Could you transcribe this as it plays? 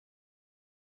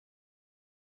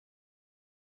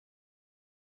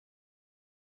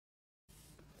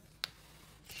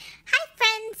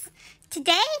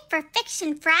Today, for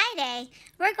Fiction Friday,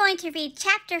 we're going to read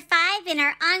Chapter 5 in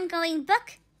our ongoing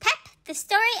book, Pep, the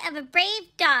Story of a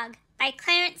Brave Dog, by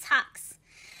Clarence.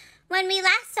 When we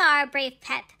last saw our brave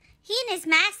Pep, he and his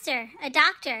master, a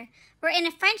doctor, were in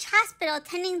a French hospital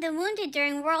tending the wounded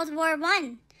during World War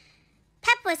I.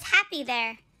 Pep was happy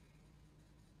there,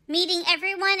 meeting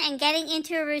everyone and getting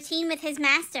into a routine with his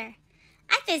master.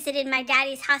 I visited my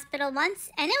daddy's hospital once,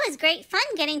 and it was great fun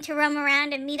getting to roam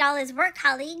around and meet all his work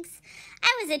colleagues.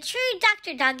 I was a true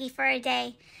doctor doggy for a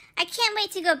day. I can't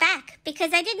wait to go back,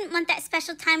 because I didn't want that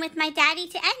special time with my daddy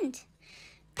to end.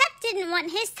 Pep didn't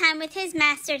want his time with his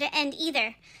master to end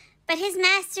either, but his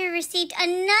master received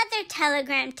another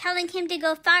telegram telling him to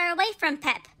go far away from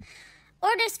Pep.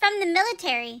 Orders from the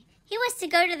military. He was to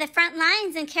go to the front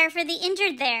lines and care for the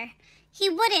injured there. He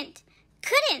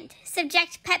couldn't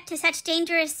subject Pep to such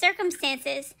dangerous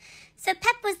circumstances, so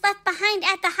Pep was left behind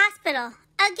at the hospital.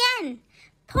 Again!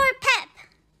 Poor Pep!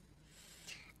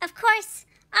 Of course,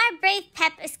 our brave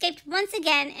Pep escaped once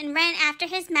again and ran after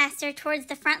his master towards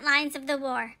the front lines of the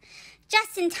war.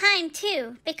 Just in time,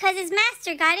 too, because his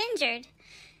master got injured.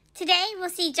 Today, we'll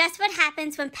see just what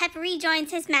happens when Pep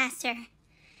rejoins his master.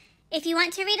 If you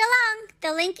want to read along,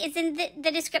 the link is in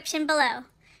the description below.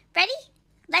 Ready?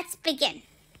 Let's begin.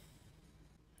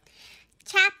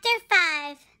 Chapter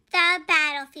 5, The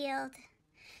Battlefield.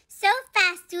 So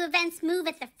fast do events move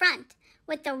at the front,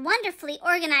 with the wonderfully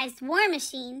organized war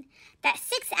machine, that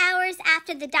 6 hours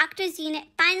after the doctor's unit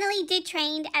finally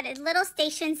detrained at a little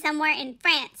station somewhere in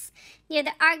France, near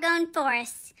the Argonne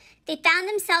forests, they found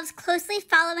themselves closely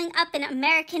following up an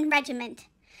American regiment.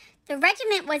 The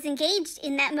regiment was engaged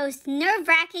in that most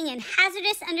nerve-wracking and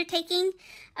hazardous undertaking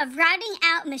of routing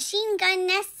out machine gun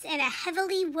nests in a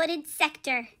heavily wooded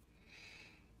sector.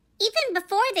 Even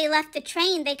before they left the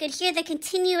train, they could hear the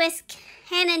continuous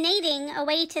cannonading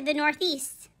away to the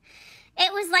northeast.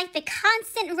 It was like the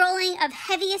constant rolling of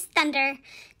heaviest thunder,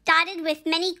 dotted with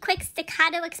many quick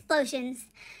staccato explosions.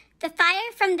 The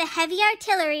fire from the heavy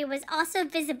artillery was also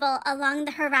visible along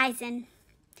the horizon.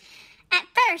 At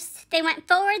first, they went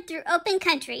forward through open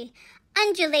country,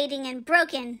 undulating and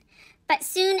broken, but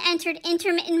soon entered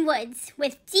intermittent woods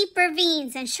with deep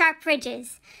ravines and sharp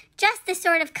ridges, just the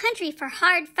sort of country for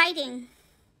hard fighting.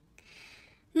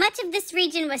 Much of this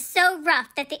region was so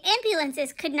rough that the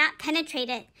ambulances could not penetrate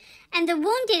it, and the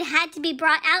wounded had to be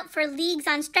brought out for leagues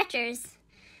on stretchers.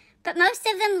 But most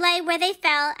of them lay where they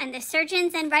fell, and the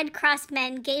surgeons and Red Cross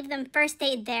men gave them first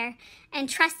aid there, and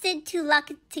trusted to luck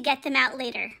to get them out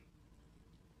later.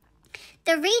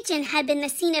 The region had been the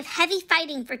scene of heavy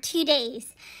fighting for 2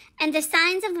 days, and the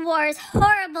signs of war's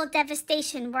horrible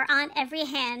devastation were on every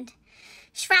hand.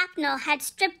 Shrapnel had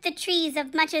stripped the trees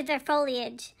of much of their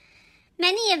foliage.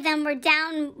 Many of them were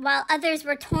down while others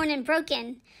were torn and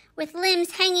broken, with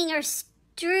limbs hanging or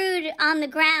strewed on the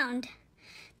ground.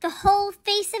 The whole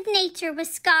face of nature was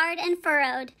scarred and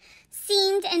furrowed,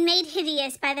 seamed and made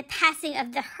hideous by the passing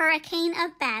of the hurricane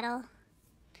of battle.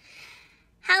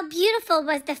 How beautiful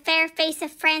was the fair face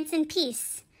of France in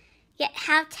peace, yet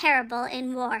how terrible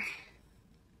in war.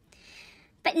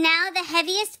 But now the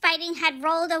heaviest fighting had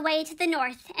rolled away to the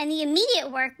north, and the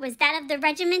immediate work was that of the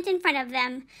regiment in front of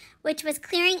them, which was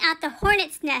clearing out the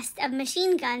hornet's nest of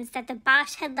machine guns that the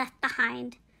Boche had left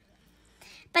behind.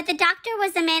 But the doctor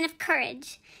was a man of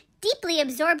courage, deeply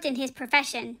absorbed in his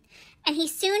profession, and he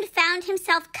soon found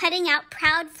himself cutting out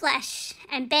proud flesh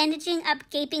and bandaging up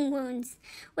gaping wounds,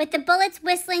 with the bullets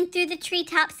whistling through the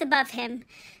treetops above him,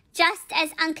 just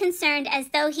as unconcerned as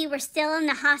though he were still in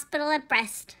the hospital at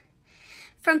Brest.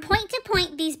 From point to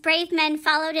point, these brave men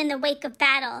followed in the wake of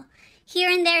battle, here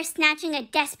and there snatching a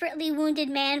desperately wounded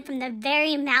man from the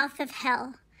very mouth of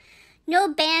hell.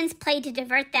 No bands played to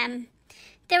divert them.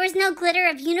 There was no glitter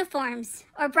of uniforms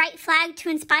or bright flag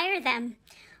to inspire them,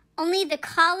 only the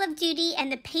call of duty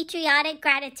and the patriotic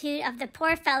gratitude of the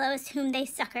poor fellows whom they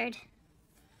succored.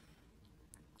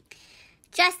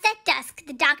 Just at dusk,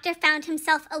 the doctor found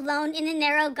himself alone in a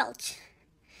narrow gulch.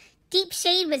 Deep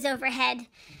shade was overhead,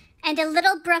 and a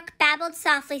little brook babbled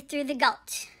softly through the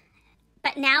gulch.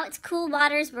 But now its cool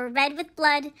waters were red with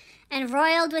blood and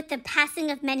roiled with the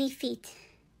passing of many feet.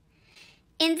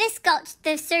 In this gulch,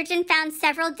 the surgeon found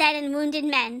several dead and wounded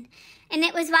men, and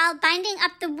it was while binding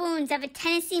up the wounds of a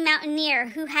Tennessee mountaineer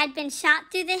who had been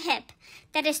shot through the hip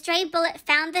that a stray bullet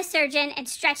found the surgeon and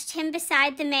stretched him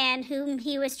beside the man whom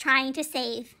he was trying to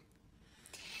save.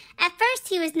 At first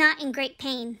he was not in great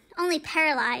pain, only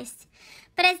paralyzed.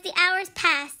 But as the hours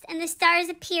passed and the stars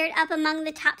appeared up among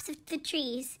the tops of the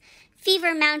trees,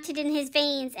 fever mounted in his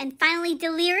veins, and finally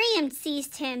delirium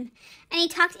seized him, and he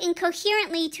talked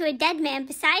incoherently to a dead man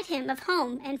beside him of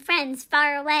home and friends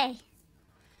far away.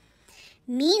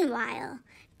 Meanwhile,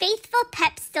 faithful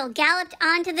Pep still galloped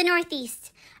on to the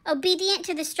northeast, obedient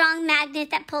to the strong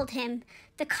magnet that pulled him,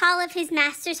 the call of his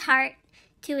master's heart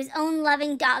to his own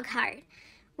loving dog heart,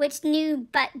 which knew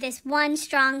but this one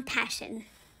strong passion.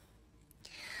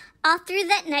 All through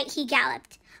that night he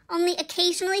galloped, only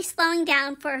occasionally slowing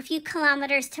down for a few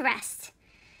kilometers to rest.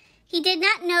 He did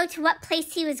not know to what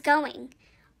place he was going,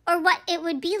 or what it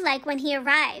would be like when he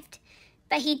arrived,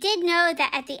 but he did know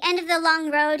that at the end of the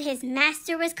long road his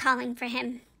master was calling for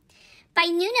him. By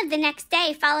noon of the next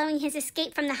day, following his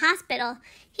escape from the hospital,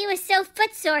 he was so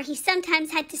footsore he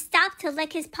sometimes had to stop to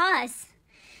lick his paws.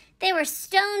 They were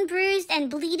stone bruised and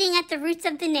bleeding at the roots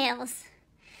of the nails.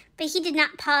 But he did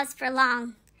not pause for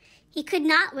long. He could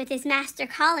not with his master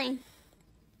calling.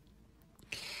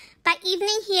 By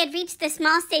evening he had reached the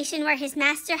small station where his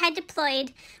master had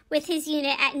deployed with his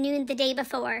unit at noon the day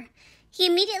before. He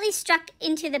immediately struck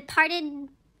into the parted,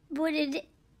 wooded,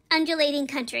 undulating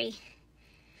country.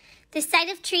 The sight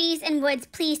of trees and woods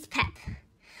pleased Pep.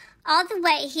 All the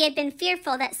way he had been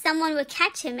fearful that someone would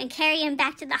catch him and carry him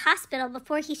back to the hospital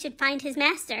before he should find his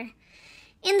master.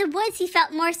 In the woods he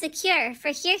felt more secure, for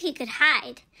here he could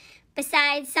hide.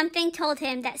 Besides, something told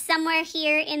him that somewhere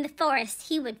here in the forest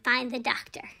he would find the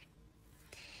doctor.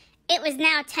 It was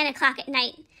now 10 o'clock at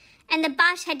night, and the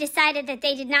Boche had decided that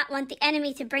they did not want the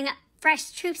enemy to bring up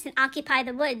fresh troops and occupy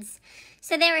the woods,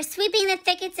 so they were sweeping the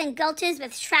thickets and gulches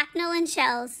with shrapnel and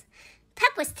shells.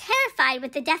 Pep was terrified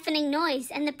with the deafening noise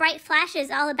and the bright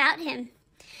flashes all about him.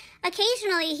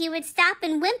 Occasionally he would stop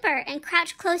and whimper and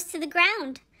crouch close to the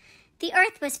ground. The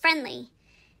earth was friendly.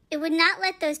 It would not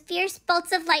let those fierce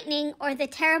bolts of lightning or the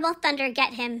terrible thunder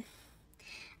get him.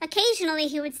 Occasionally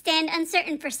he would stand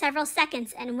uncertain for several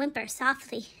seconds and whimper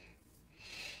softly.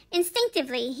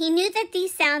 Instinctively, he knew that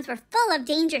these sounds were full of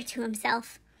danger to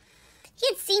himself. He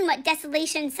had seen what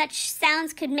desolation such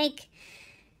sounds could make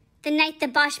the night the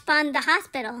Boche bombed the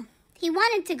hospital. He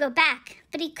wanted to go back,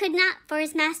 but he could not, for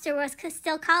his master was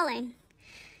still calling.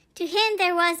 To him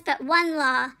there was but one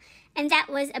law, and that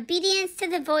was obedience to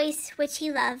the voice which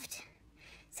he loved.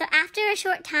 So after a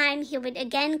short time he would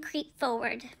again creep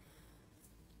forward.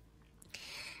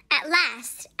 At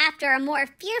last, after a more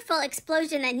fearful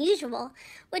explosion than usual,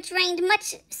 which rained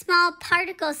much small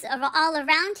particles of all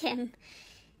around him,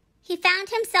 he found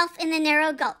himself in the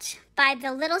narrow gulch by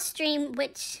the little stream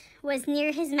which was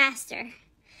near his master.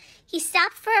 He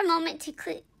stopped for a moment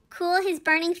to cool his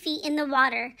burning feet in the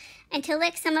water and to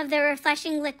lick some of the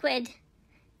refreshing liquid.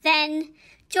 Then,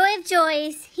 joy of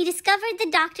joys, he discovered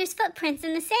the doctor's footprints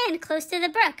in the sand close to the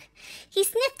brook. He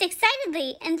sniffed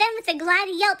excitedly and then with a glad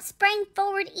yelp sprang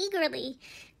forward eagerly,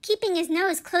 keeping his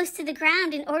nose close to the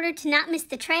ground in order to not miss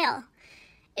the trail.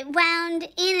 It wound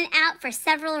in and out for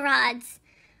several rods.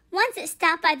 Once it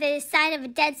stopped by the side of a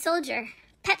dead soldier.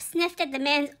 Pep sniffed at the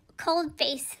man's cold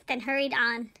face, then hurried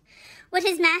on. Would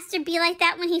his master be like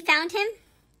that when he found him?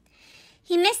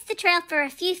 He missed the trail for a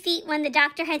few feet when the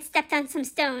doctor had stepped on some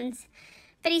stones,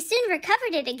 but he soon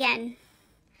recovered it again.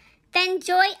 Then,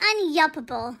 joy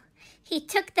unyelpable, he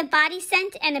took the body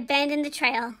scent and abandoned the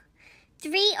trail.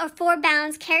 3 or 4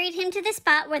 bounds carried him to the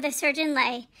spot where the surgeon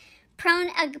lay, prone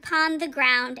upon the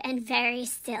ground and very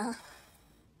still.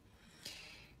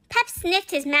 Pep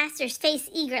sniffed his master's face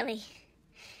eagerly.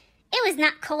 It was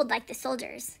not cold like the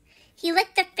soldiers. He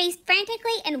licked the face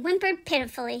frantically and whimpered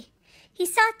pitifully. He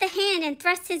sought the hand and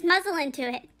thrust his muzzle into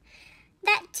it.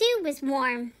 That too was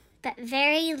warm, but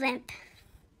very limp.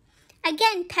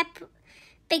 Again Pep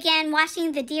began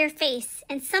washing the dear face,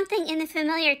 and something in the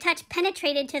familiar touch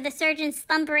penetrated to the surgeon's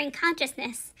slumbering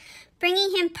consciousness,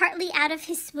 bringing him partly out of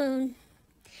his swoon.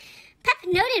 Pep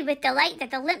noted with delight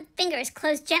that the limp fingers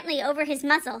closed gently over his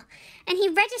muzzle, and he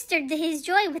registered his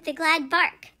joy with a glad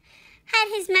bark.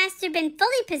 Had his master been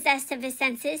fully possessed of his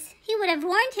senses, he would have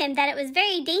warned him that it was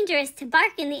very dangerous to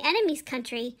bark in the enemy's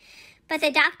country, but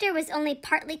the doctor was only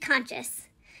partly conscious.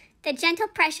 The gentle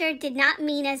pressure did not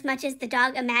mean as much as the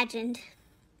dog imagined.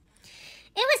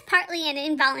 It was partly an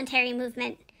involuntary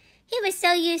movement. He was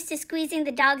so used to squeezing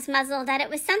the dog's muzzle that it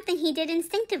was something he did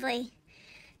instinctively.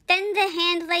 Then the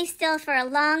hand lay still for a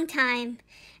long time,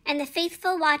 and the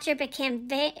faithful watcher became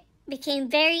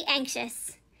very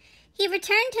anxious. He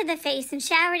returned to the face and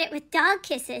showered it with dog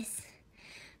kisses.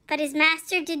 But his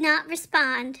master did not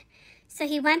respond, so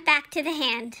he went back to the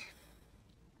hand.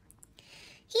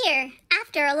 Here,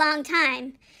 after a long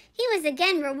time, he was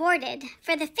again rewarded,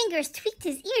 for the fingers tweaked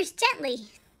his ears gently.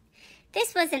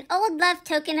 This was an old love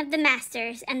token of the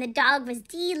master's, and the dog was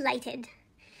delighted.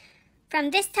 From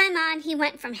this time on, he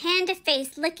went from hand to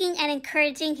face, licking and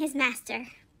encouraging his master.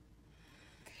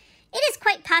 It is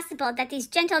quite possible that these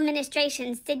gentle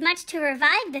ministrations did much to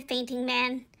revive the fainting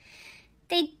man.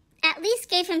 They at least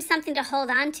gave him something to hold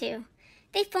on to.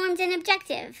 They formed an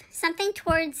objective, something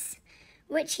towards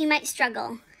which he might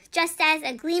struggle, just as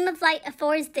a gleam of light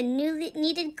affords the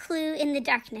needed clue in the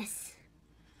darkness.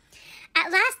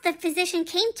 At last the physician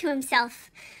came to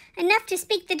himself, enough to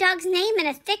speak the dog's name in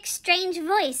a thick, strange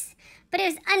voice, but it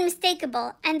was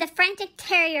unmistakable, and the frantic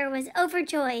terrier was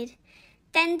overjoyed.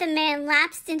 Then the man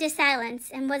lapsed into silence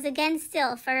and was again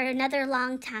still for another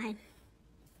long time.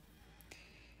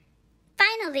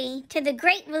 Finally, to the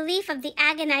great relief of the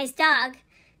agonized dog,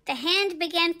 the hand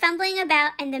began fumbling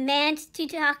about and the man to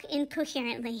talk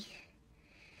incoherently.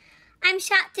 "I'm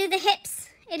shot through the hips.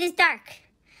 It is dark.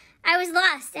 I was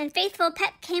lost, and faithful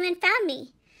Pep came and found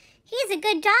me. He is a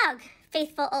good dog,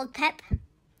 faithful old Pep."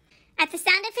 At the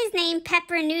sound of his name, Pep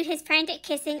renewed his frantic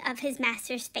kissing of his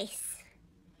master's face.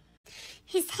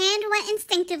 His hand went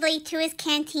instinctively to his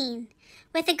canteen.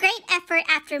 With a great effort,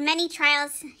 after many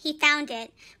trials, he found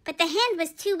it, but the hand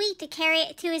was too weak to carry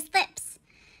it to his lips.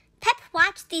 Pep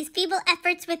watched these feeble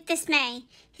efforts with dismay.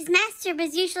 His master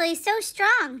was usually so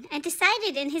strong and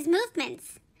decided in his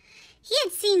movements. He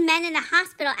had seen men in the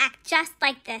hospital act just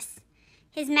like this.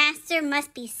 His master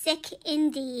must be sick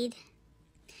indeed.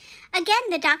 Again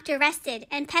the doctor rested,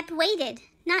 and Pep waited,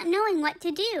 not knowing what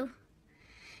to do.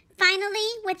 Finally,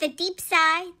 with a deep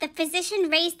sigh, the physician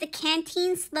raised the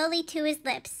canteen slowly to his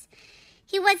lips.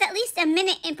 He was at least a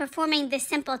minute in performing this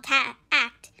simple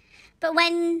act, but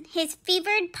when his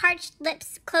fevered, parched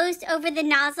lips closed over the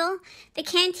nozzle, the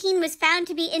canteen was found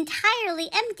to be entirely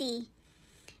empty.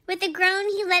 With a groan,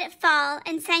 he let it fall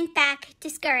and sank back,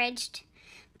 discouraged.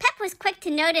 Pep was quick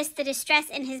to notice the distress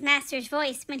in his master's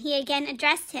voice when he again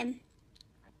addressed him.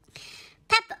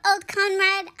 "Pep, old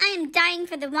comrade, I am dying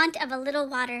for the want of a little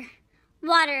water.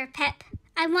 Water, Pep.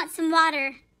 I want some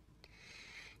water."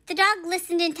 The dog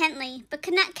listened intently, but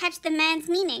could not catch the man's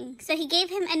meaning, so he gave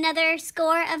him another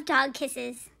score of dog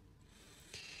kisses.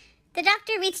 The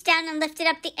doctor reached down and lifted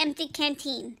up the empty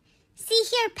canteen. "See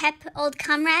here, Pep, old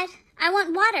comrade. I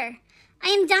want water. I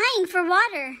am dying for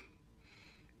water."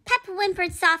 Pep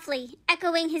whimpered softly,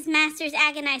 echoing his master's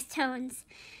agonized tones.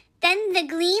 Then the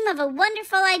gleam of a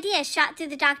wonderful idea shot through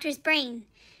the doctor's brain.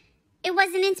 It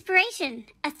was an inspiration,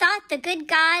 a thought the good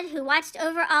God who watched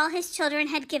over all his children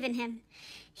had given him.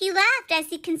 He laughed as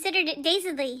he considered it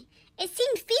dazedly. It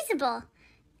seemed feasible.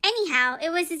 Anyhow, it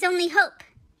was his only hope.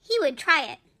 He would try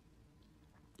it.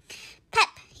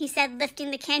 "Pep," he said,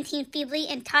 lifting the canteen feebly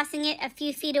and tossing it a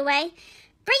few feet away.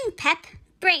 "Bring, Pep,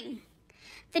 bring."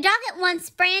 The dog at once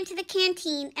sprang to the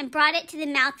canteen and brought it to the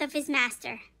mouth of his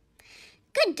master.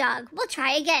 "Good dog, we'll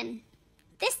try again."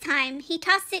 This time, he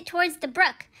tossed it towards the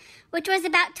brook, which was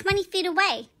about 20 feet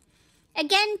away.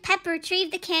 Again, Pep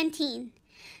retrieved the canteen.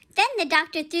 Then the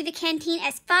doctor threw the canteen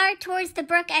as far towards the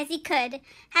brook as he could,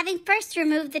 having first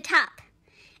removed the top.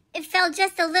 It fell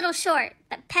just a little short,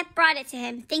 but Pep brought it to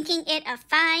him, thinking it a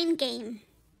fine game.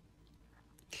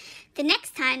 The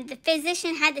next time, the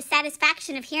physician had the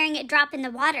satisfaction of hearing it drop in the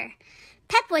water.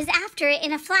 Pep was after it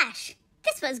in a flash.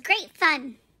 This was great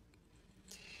fun.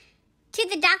 To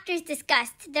the doctor's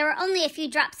disgust, there were only a few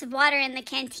drops of water in the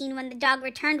canteen when the dog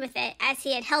returned with it, as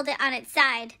he had held it on its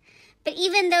side. But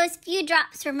even those few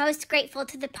drops were most grateful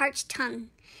to the parched tongue.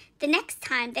 The next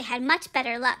time, they had much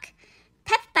better luck.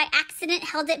 Pep by accident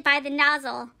held it by the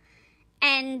nozzle,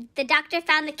 and the doctor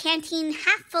found the canteen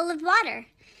half full of water.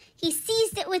 He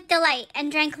seized it with delight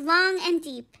and drank long and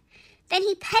deep. Then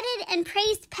he petted and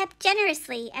praised Pep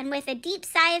generously, and with a deep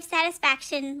sigh of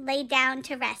satisfaction, lay down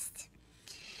to rest.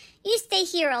 "You stay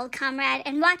here, old comrade,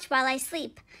 and watch while I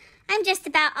sleep. I'm just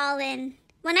about all in.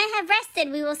 When I have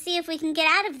rested, we will see if we can get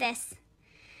out of this."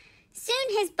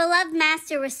 Soon his beloved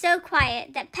master was so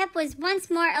quiet that Pep was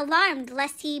once more alarmed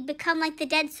lest he become like the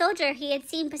dead soldier he had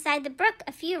seen beside the brook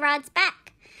a few rods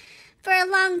back. For a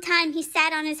long time he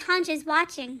sat on his haunches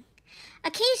watching.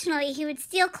 Occasionally he would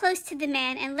steal close to the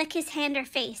man and lick his hand or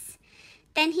face.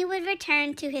 Then he would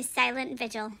return to his silent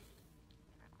vigil.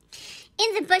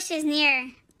 In the bushes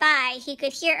near by, he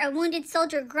could hear a wounded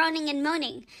soldier groaning and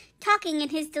moaning, talking in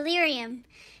his delirium.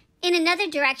 In another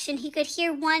direction, he could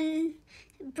hear one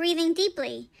breathing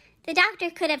deeply. The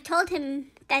doctor could have told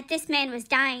him that this man was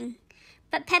dying,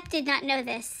 but Pep did not know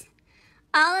this.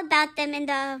 All about them in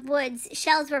the woods,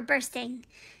 shells were bursting.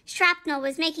 Shrapnel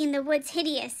was making the woods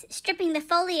hideous, stripping the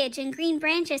foliage and green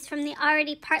branches from the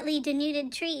already partly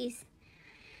denuded trees.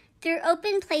 Through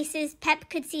open places, Pep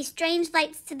could see strange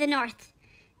lights to the north.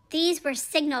 These were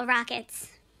signal rockets.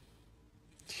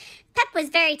 Pep was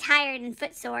very tired and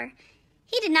footsore.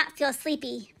 He did not feel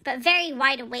sleepy, but very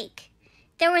wide awake.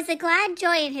 There was a glad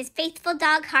joy in his faithful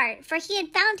dog heart, for he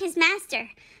had found his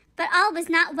master, but all was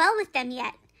not well with them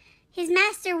yet. His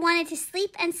master wanted to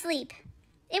sleep and sleep.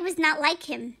 It was not like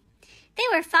him. They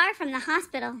were far from the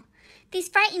hospital. These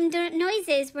frightened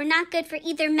noises were not good for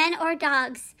either men or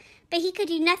dogs, but he could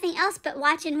do nothing else but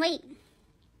watch and wait.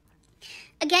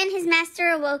 Again his master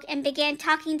awoke and began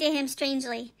talking to him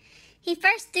strangely. He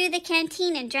first threw the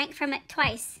canteen and drank from it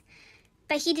twice,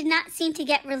 but he did not seem to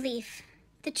get relief.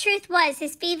 The truth was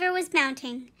his fever was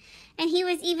mounting, and he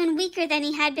was even weaker than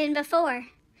he had been before.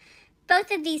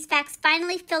 Both of these facts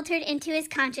finally filtered into his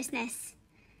consciousness.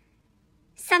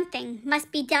 Something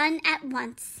must be done at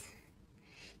once.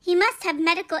 He must have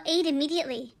medical aid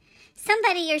immediately.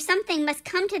 Somebody or something must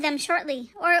come to them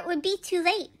shortly, or it would be too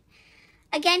late.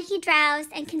 Again he drowsed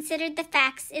and considered the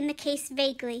facts in the case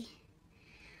vaguely.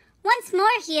 Once more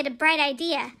he had a bright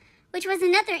idea, which was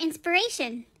another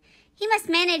inspiration. He must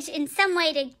manage in some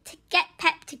way to get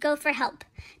Pep to go for help.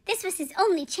 This was his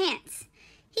only chance.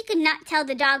 He could not tell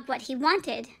the dog what he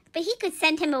wanted, but he could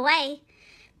send him away.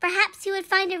 Perhaps he would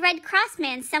find a Red Cross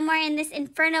man somewhere in this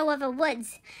inferno of a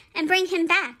woods and bring him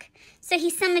back. So he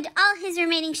summoned all his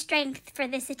remaining strength for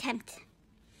this attempt.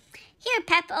 "Here,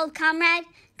 Pep, old comrade,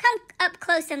 come up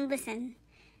close and listen."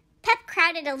 Pep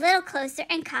crowded a little closer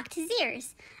and cocked his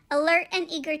ears, alert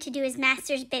and eager to do his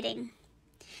master's bidding.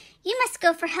 "You must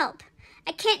go for help.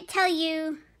 I can't tell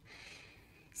you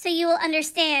so you will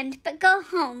understand, but go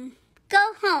home.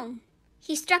 Go home."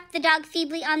 He struck the dog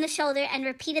feebly on the shoulder and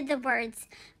repeated the words,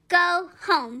 "Go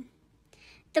home."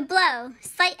 The blow,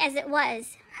 slight as it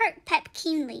was, hurt Pep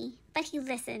keenly, but he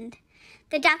listened.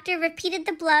 The doctor repeated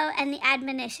the blow and the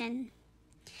admonition.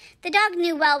 The dog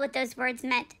knew well what those words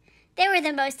meant. They were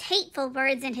the most hateful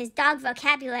words in his dog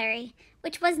vocabulary,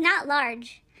 which was not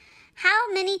large.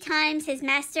 How many times his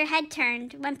master had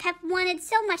turned when Pep wanted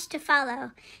so much to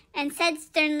follow, and said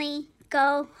sternly,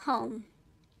 "Go home."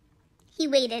 He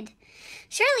waited.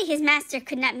 Surely his master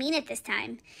could not mean it this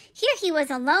time. Here he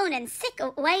was alone and sick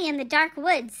away in the dark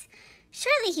woods.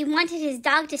 Surely he wanted his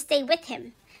dog to stay with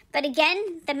him. But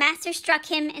again the master struck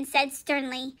him and said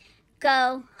sternly,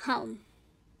 "Go home."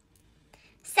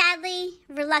 Sadly,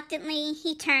 reluctantly,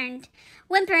 he turned,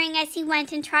 whimpering as he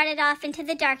went, and trotted off into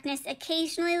the darkness,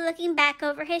 occasionally looking back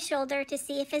over his shoulder to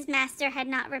see if his master had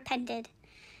not repented.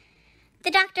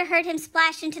 The doctor heard him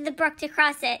splash into the brook to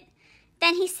cross it.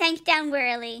 Then he sank down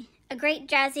wearily, a great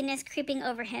drowsiness creeping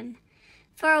over him.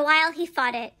 For a while he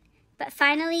fought it, but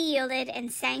finally yielded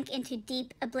and sank into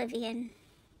deep oblivion.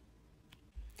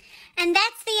 And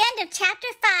that's the end of Chapter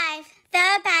 5,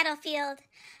 The Battlefield.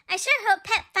 I sure hope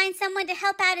Pep finds someone to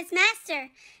help out his master,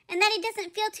 and that he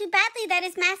doesn't feel too badly that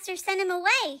his master sent him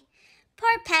away.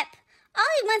 Poor Pep. All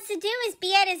he wants to do is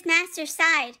be at his master's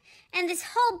side, and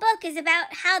this whole book is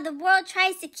about how the world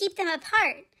tries to keep them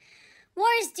apart.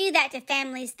 Wars do that to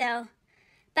families, though.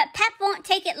 But Pep won't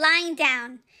take it lying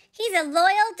down. He's a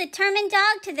loyal, determined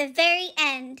dog to the very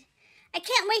end. I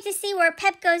can't wait to see where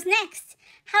Pep goes next,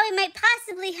 how he might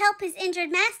possibly help his injured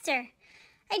master.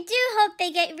 I do hope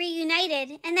they get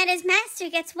reunited and that his master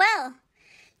gets well.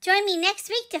 Join me next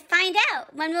week to find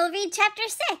out when we'll read Chapter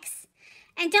 6.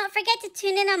 And don't forget to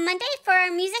tune in on Monday for our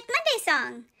Music Monday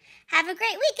song. Have a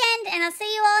great weekend, and I'll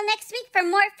see you all next week for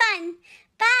more fun.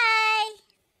 Bye!